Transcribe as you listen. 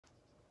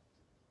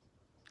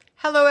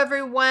Hello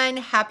everyone,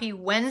 happy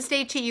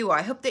Wednesday to you.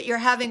 I hope that you're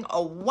having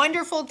a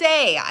wonderful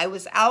day. I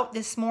was out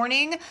this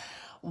morning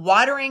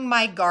watering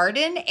my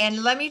garden,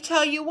 and let me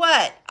tell you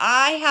what,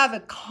 I have a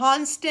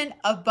constant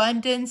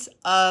abundance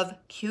of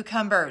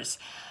cucumbers.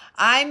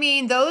 I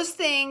mean, those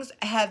things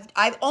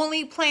I've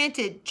only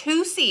planted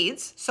 2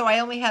 seeds, so I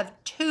only have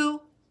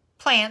 2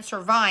 plants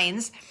or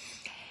vines,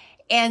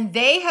 and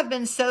they have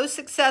been so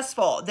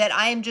successful that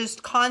I am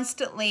just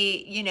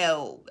constantly,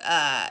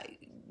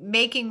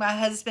 making my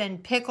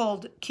husband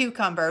pickled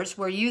cucumbers.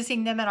 We're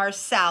using them in our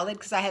salad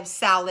because I have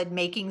salad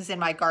makings in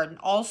my garden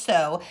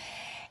also,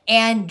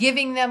 and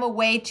giving them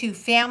away to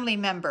family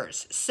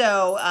members.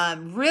 So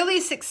really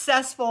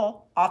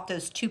successful off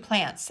those 2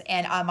 plants.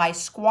 And my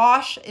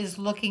squash is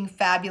looking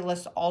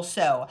fabulous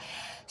also.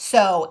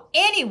 So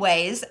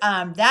anyways,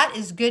 that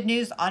is good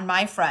news on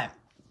my front.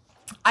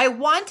 I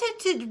wanted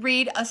to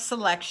read a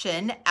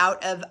selection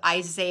out of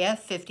Isaiah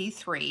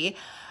 53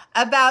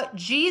 about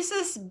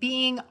Jesus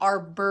being our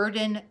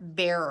burden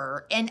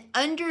bearer and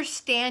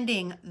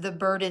understanding the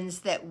burdens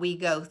that we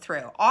go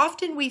through.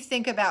 Often we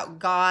think about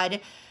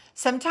God,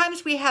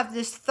 sometimes we have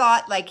this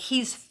thought like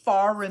he's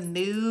far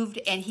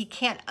removed and he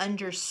can't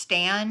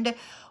understand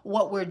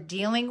what we're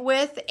dealing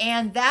with,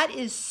 and that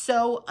is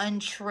so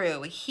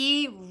untrue.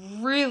 He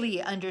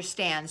really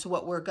understands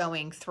what we're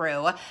going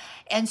through.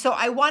 And so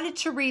I wanted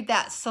to read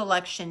that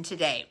selection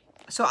today.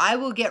 So I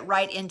will get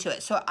right into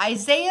it. So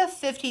Isaiah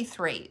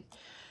 53.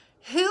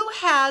 Who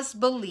has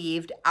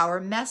believed our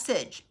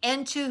message,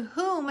 and to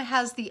whom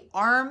has the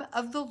arm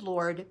of the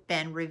Lord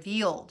been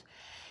revealed?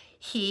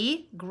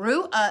 He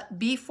grew up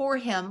before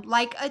him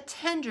like a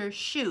tender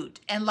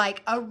shoot and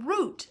like a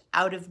root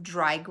out of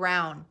dry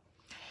ground.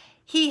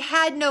 He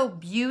had no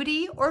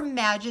beauty or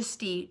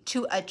majesty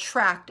to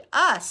attract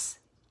us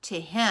to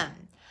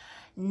him,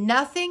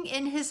 nothing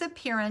in his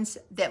appearance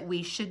that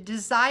we should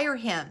desire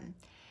him.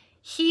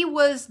 He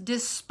was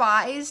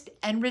despised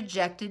and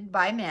rejected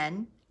by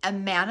men, a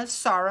man of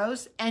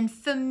sorrows and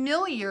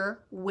familiar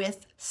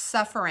with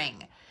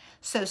suffering.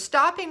 So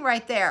stopping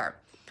right there.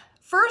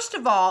 First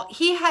of all,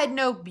 he had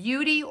no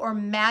beauty or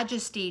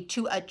majesty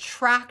to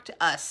attract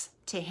us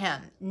to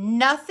him.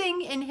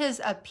 Nothing in his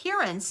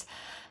appearance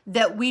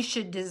that we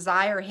should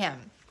desire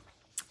him.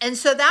 And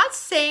so that's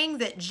saying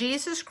that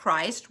Jesus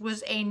Christ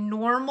was a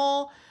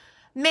normal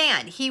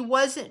man. He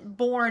wasn't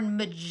born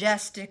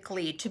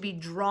majestically to be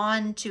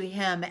drawn to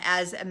him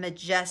as a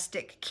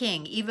majestic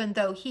king, even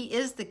though he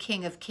is the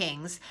King of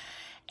Kings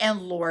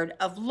and Lord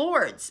of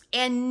Lords.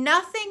 And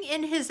nothing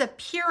in his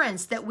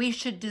appearance that we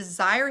should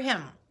desire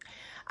him.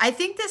 I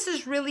think this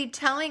is really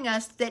telling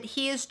us that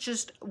he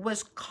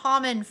was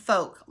common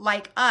folk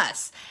like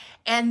us,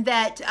 and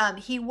that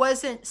he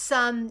wasn't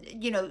some,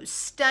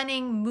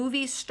 stunning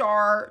movie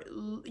star,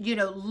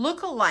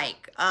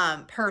 look-alike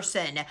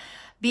person,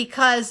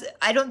 because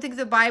I don't think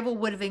the Bible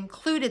would have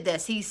included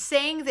this. He's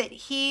saying that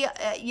he,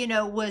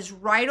 was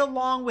right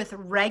along with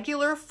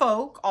regular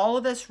folk, all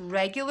of us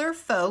regular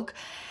folk,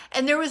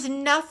 and there was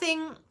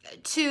nothing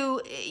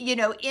to,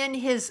 in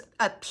his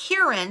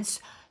appearance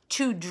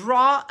to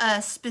draw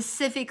us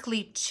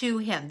specifically to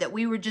him, that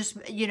we were just,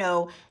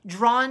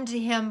 drawn to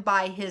him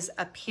by his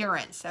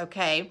appearance,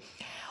 okay?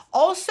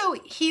 Also,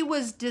 he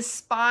was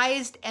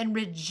despised and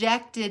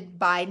rejected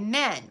by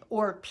men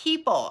or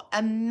people,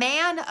 a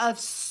man of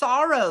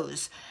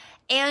sorrows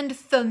and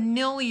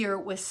familiar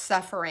with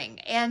suffering.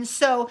 And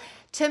so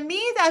to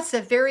me, that's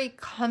a very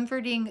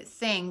comforting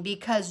thing,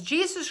 because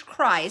Jesus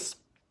Christ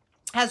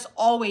has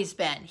always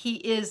been, he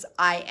is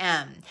I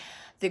am,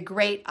 the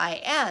great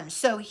I am.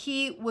 So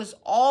he was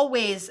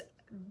always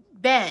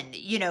been,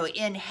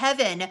 in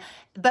heaven.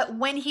 But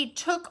when he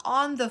took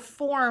on the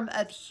form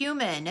of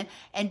human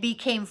and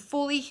became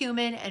fully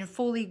human and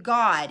fully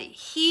God,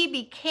 he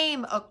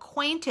became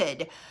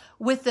acquainted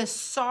with the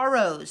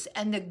sorrows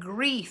and the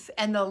grief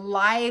and the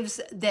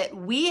lives that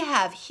we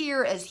have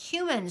here as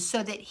humans,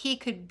 so that he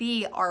could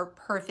be our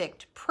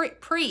perfect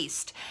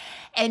priest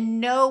and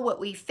know what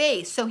we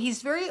face. So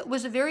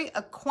was very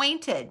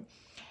acquainted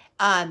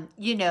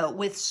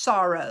with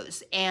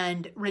sorrows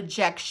and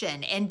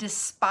rejection and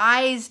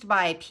despised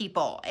by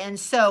people. And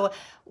so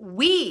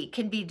we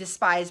can be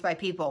despised by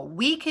people.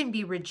 We can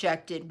be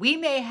rejected. We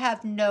may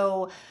have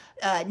nothing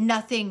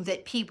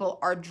that people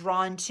are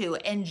drawn to.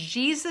 And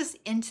Jesus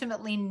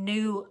intimately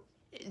knew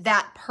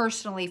that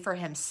personally for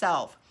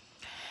himself.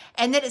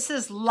 And that it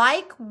says,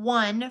 like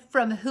one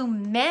from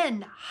whom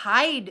men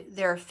hide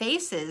their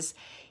faces,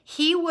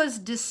 he was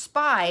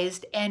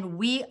despised, and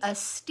we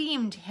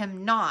esteemed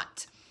him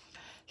not.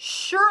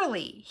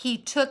 Surely he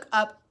took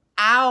up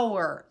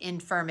our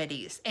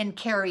infirmities and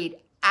carried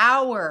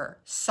our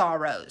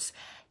sorrows.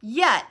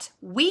 Yet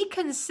we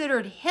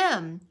considered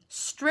him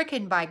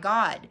stricken by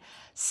God,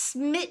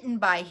 smitten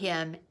by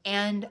him,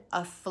 and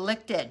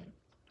afflicted.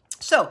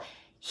 So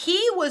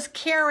he was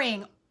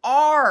carrying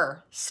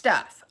our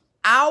stuff,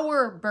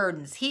 our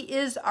burdens. He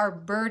is our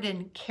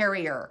burden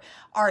carrier,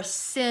 our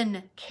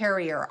sin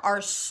carrier,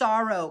 our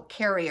sorrow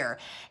carrier.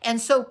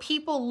 And so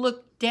people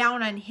looked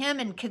down on him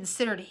and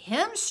considered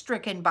him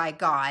stricken by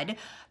God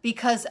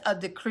because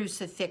of the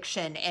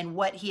crucifixion and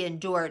what he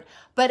endured.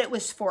 But it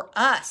was for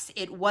us.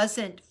 It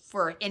wasn't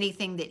for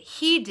anything that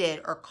he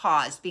did or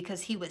caused,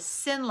 because he was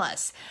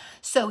sinless.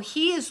 So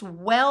he is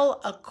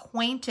well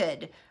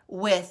acquainted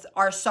with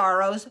our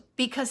sorrows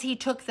because he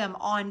took them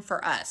on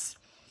for us.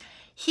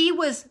 He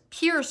was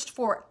pierced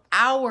for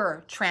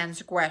our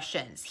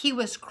transgressions. He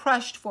was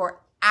crushed for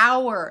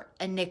our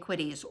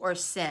iniquities or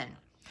sin.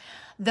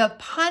 The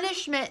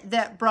punishment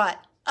that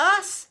brought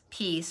us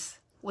peace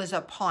was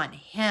upon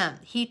him.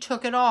 He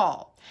took it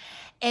all.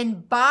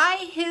 And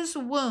by his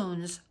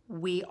wounds,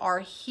 we are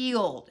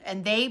healed.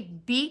 And they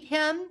beat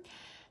him.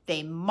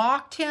 They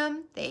mocked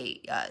him.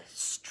 They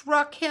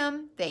struck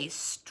him. They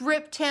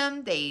stripped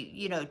him.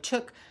 They,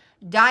 took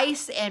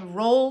dice and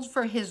rolled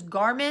for his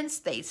garments.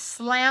 They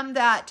slammed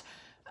that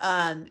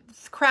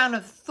crown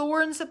of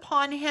thorns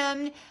upon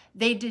him.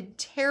 They did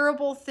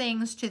terrible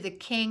things to the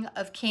King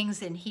of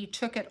Kings, and he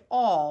took it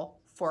all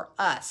for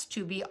us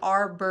to be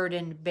our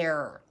burden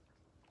bearer.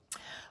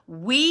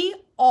 We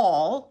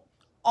all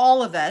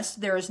of us,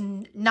 there is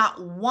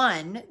not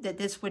one that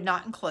this would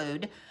not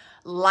include,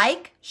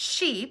 like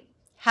sheep,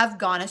 have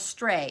gone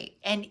astray,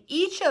 and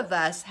each of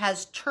us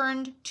has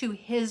turned to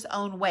his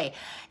own way.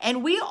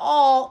 And we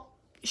all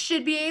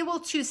should be able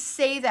to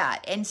say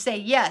that and say,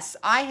 yes,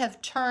 I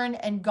have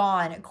turned and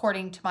gone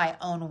according to my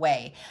own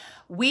way.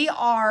 We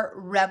are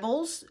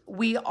rebels.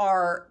 We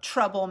are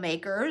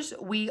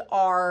troublemakers. We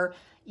are,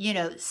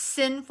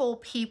 sinful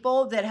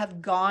people that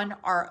have gone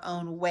our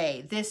own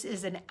way. This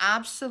is an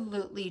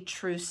absolutely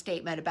true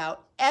statement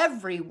about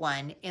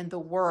everyone in the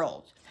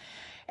world.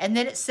 And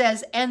then it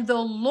says, and the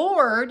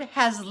Lord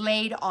has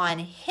laid on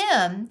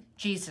him,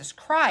 Jesus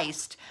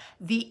Christ,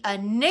 the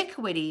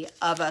iniquity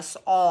of us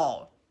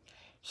all.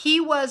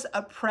 He was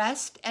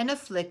oppressed and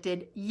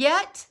afflicted,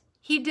 yet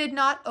he did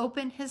not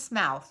open his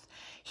mouth.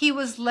 He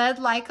was led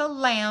like a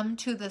lamb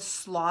to the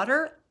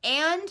slaughter,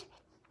 and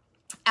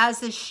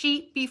as a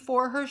sheep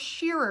before her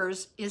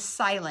shearers is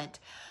silent,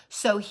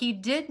 so he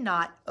did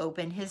not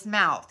open his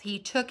mouth. He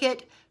took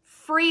it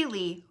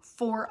freely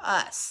for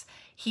us.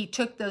 He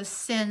took those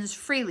sins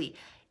freely.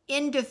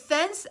 In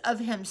defense of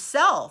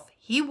himself,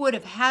 he would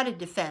have had a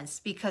defense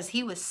because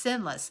he was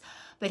sinless.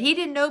 But he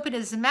didn't open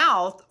his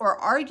mouth or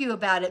argue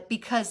about it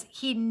because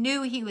he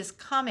knew he was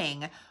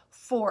coming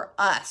for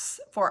us,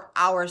 for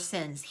our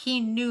sins. He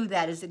knew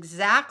that is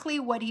exactly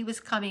what he was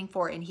coming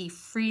for, and he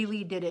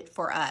freely did it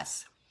for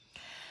us.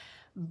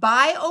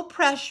 By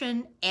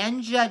oppression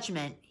and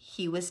judgment,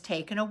 he was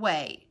taken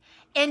away.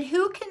 And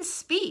who can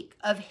speak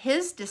of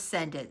his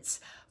descendants?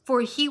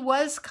 For he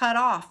was cut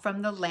off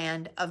from the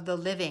land of the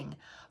living.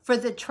 For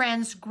the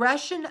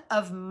transgression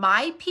of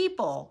my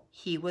people,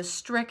 he was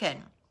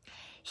stricken.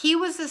 He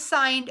was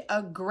assigned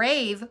a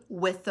grave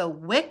with the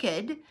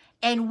wicked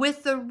and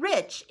with the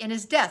rich in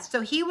his death.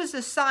 So he was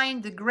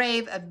assigned the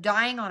grave of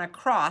dying on a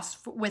cross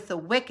with the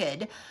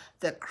wicked,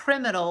 the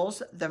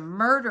criminals, the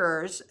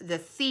murderers, the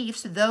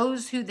thieves,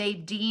 those who they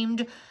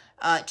deemed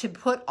to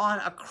put on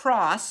a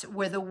cross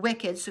were the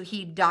wicked. So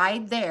he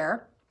died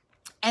there.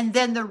 And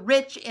then the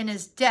rich in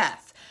his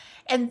death.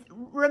 And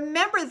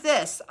remember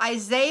this,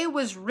 Isaiah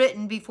was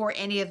written before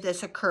any of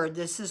this occurred.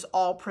 This is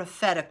all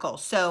prophetical.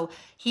 So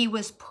he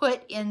was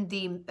put in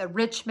the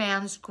rich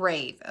man's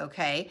grave,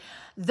 okay?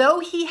 Though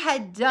he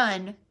had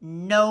done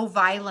no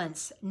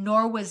violence,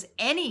 nor was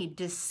any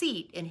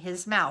deceit in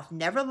his mouth.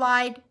 Never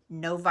lied,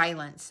 no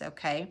violence,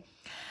 okay?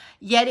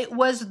 Yet it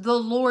was the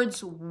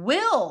Lord's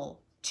will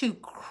to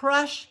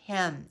crush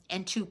him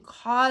and to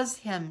cause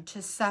him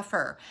to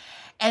suffer.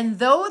 And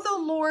though the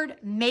Lord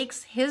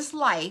makes his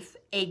life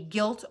a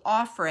guilt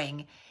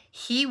offering,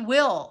 he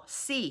will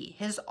see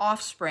his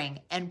offspring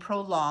and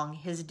prolong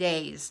his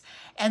days.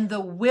 And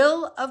the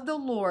will of the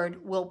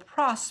Lord will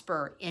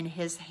prosper in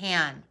his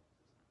hand.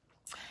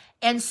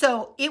 And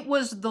so it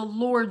was the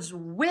Lord's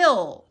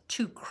will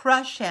to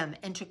crush him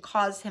and to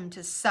cause him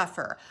to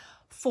suffer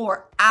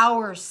for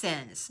our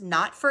sins,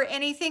 not for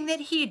anything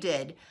that he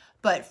did,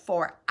 but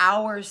for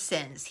our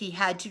sins. He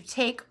had to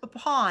take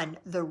upon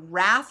the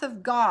wrath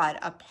of God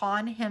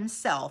upon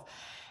himself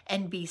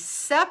and be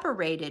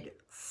separated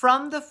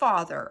from the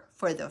Father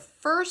for the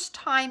first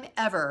time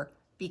ever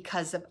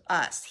because of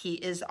us. He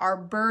is our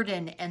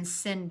burden and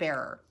sin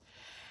bearer.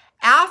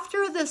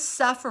 After the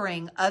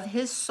suffering of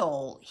his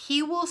soul,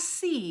 he will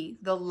see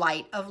the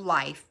light of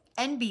life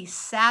and be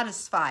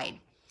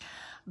satisfied.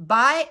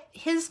 By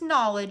his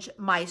knowledge,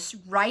 my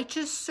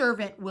righteous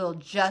servant will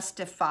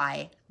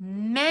justify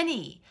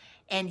many,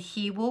 and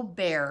he will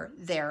bear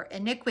their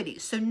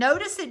iniquities. So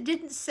notice it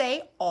didn't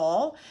say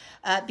all,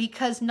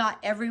 because not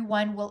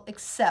everyone will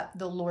accept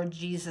the Lord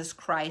Jesus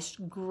Christ's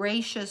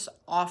gracious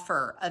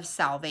offer of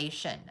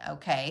salvation,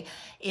 okay?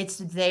 It's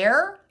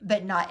there,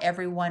 but not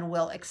everyone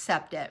will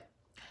accept it.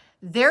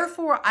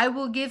 Therefore, I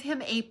will give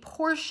him a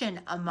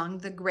portion among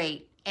the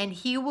great, and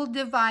he will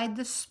divide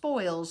the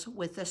spoils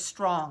with the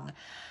strong,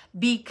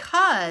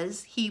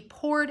 because he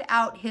poured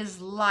out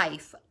his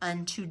life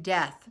unto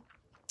death,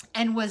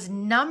 and was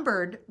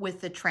numbered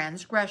with the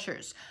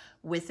transgressors,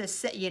 with the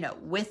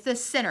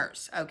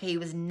sinners. Okay, he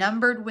was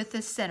numbered with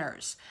the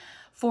sinners.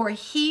 For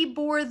he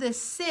bore the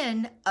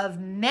sin of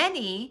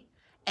many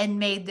and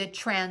made the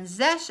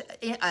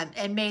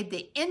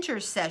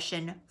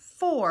intercession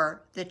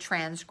for the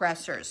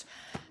transgressors.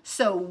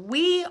 So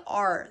we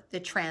are the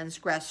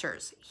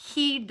transgressors.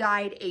 He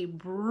died a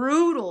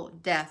brutal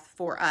death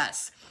for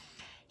us.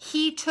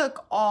 He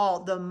took all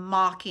the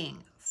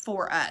mocking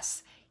for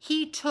us.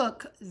 He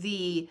took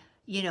the,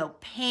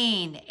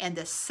 pain and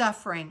the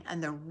suffering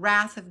and the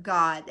wrath of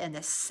God and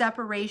the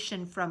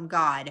separation from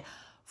God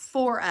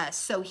for us.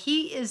 So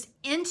he is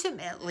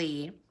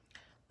intimately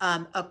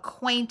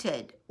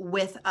acquainted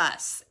with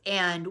us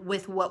and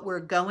with what we're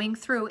going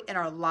through in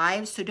our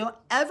lives. So don't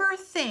ever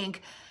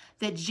think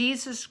that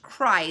Jesus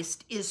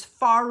Christ is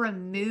far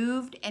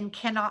removed and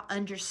cannot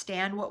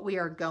understand what we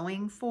are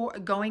going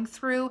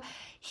through.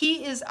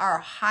 He is our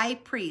high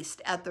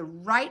priest at the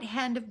right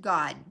hand of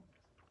God,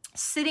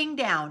 sitting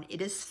down.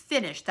 It is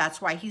finished.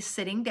 That's why he's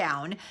sitting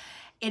down.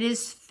 It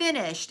is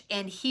finished,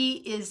 and he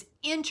is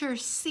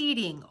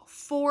interceding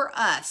for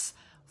us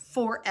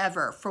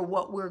forever, for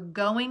what we're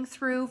going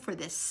through, for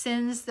the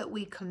sins that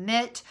we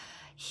commit.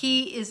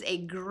 He is a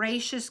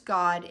gracious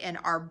God and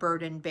our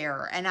burden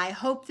bearer. And I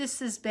hope this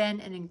has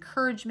been an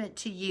encouragement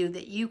to you,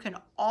 that you can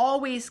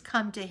always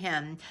come to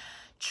him,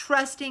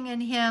 trusting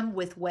in him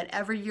with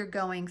whatever you're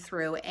going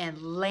through and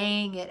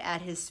laying it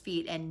at his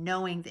feet and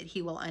knowing that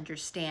he will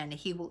understand.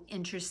 He will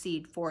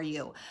intercede for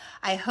you.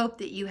 I hope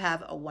that you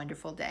have a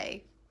wonderful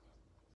day.